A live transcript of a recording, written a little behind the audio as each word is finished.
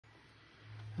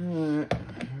Alright,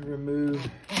 remove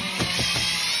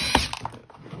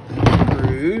the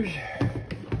screws.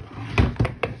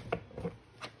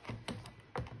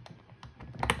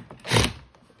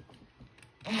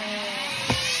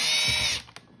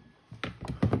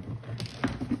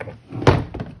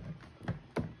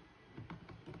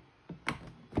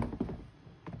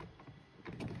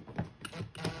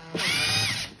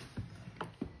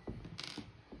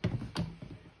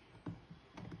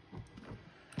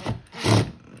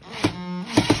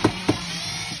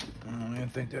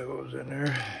 I think that was in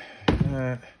there.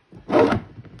 Now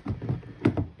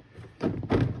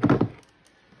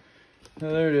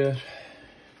there it is.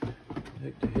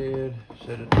 Take the head,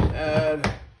 set it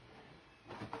aside.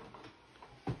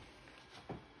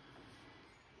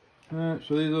 Alright,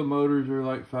 so these little motors are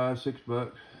like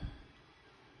 $5-6.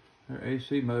 They're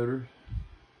AC motors.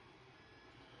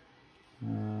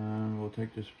 We'll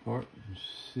take this apart and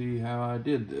see how I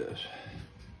did this.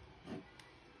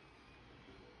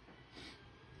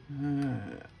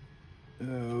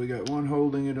 We got one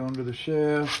holding it onto the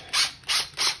shaft.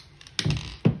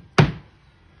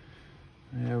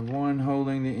 I have one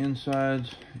holding the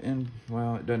insides in.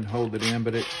 Well, it doesn't hold it in,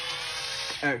 but it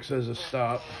acts as a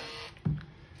stop.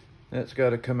 That's got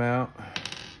to come out.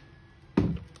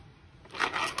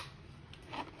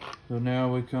 So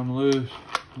now we come loose.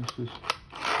 This is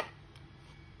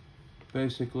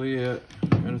basically it.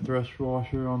 Got a thrust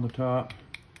washer on the top.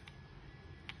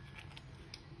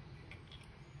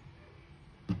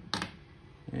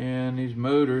 And these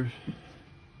motors,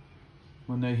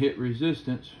 when they hit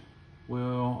resistance,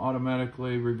 will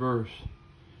automatically reverse.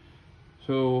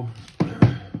 So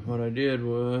what I did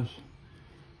was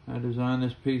I designed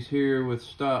this piece here with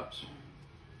stops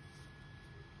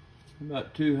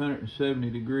about 270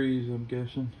 degrees, I'm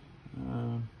guessing.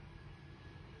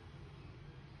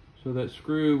 So that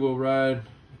screw will ride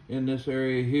in this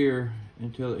area here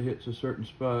until it hits a certain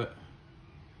spot,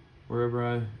 wherever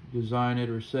I design it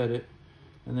or set it.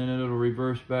 And then it'll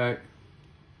reverse back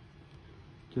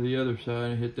to the other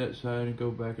side and hit that side and go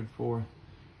back and forth.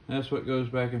 And that's what goes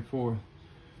back and forth.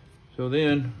 So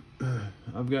then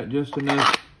I've got just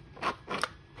enough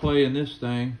play in this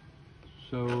thing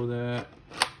so that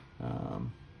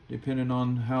depending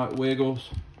on how it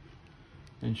wiggles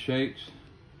and shakes,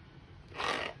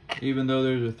 even though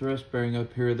there's a thrust bearing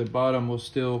up here, the bottom will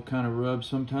still kind of rub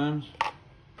sometimes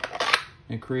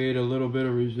and create a little bit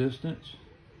of resistance.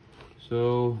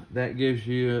 So that gives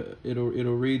you, it'll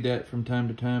read that from time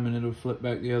to time and it'll flip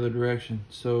back the other direction.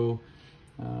 So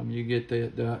you get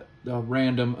the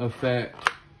random effect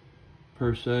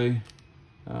per se,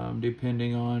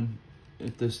 depending on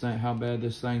if this thing, how bad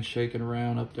this thing's shaking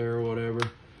around up there or whatever.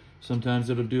 Sometimes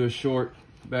it'll do a short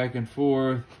back and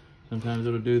forth. Sometimes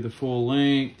it'll do the full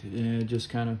length, and just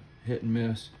kind of hit and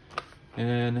miss.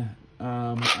 And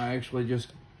I actually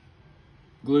just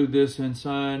glued this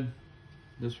inside.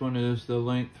 This one is the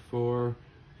length for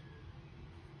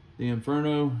the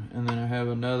Inferno, and then I have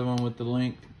another one with the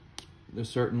length, the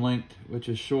certain length, which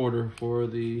is shorter for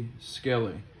the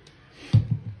Skelly.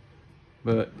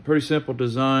 But pretty simple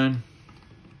design.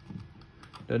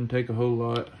 Doesn't take a whole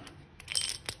lot.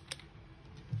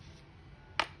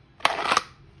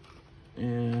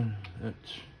 And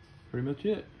that's pretty much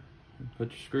it.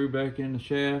 Put your screw back in the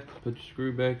shaft, put your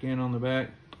screw back in on the back,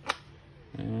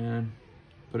 and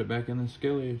put it back in the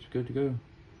Skelly. It's good to go.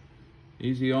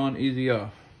 Easy on, easy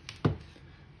off.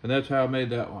 And that's how I made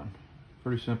that one.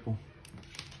 Pretty simple.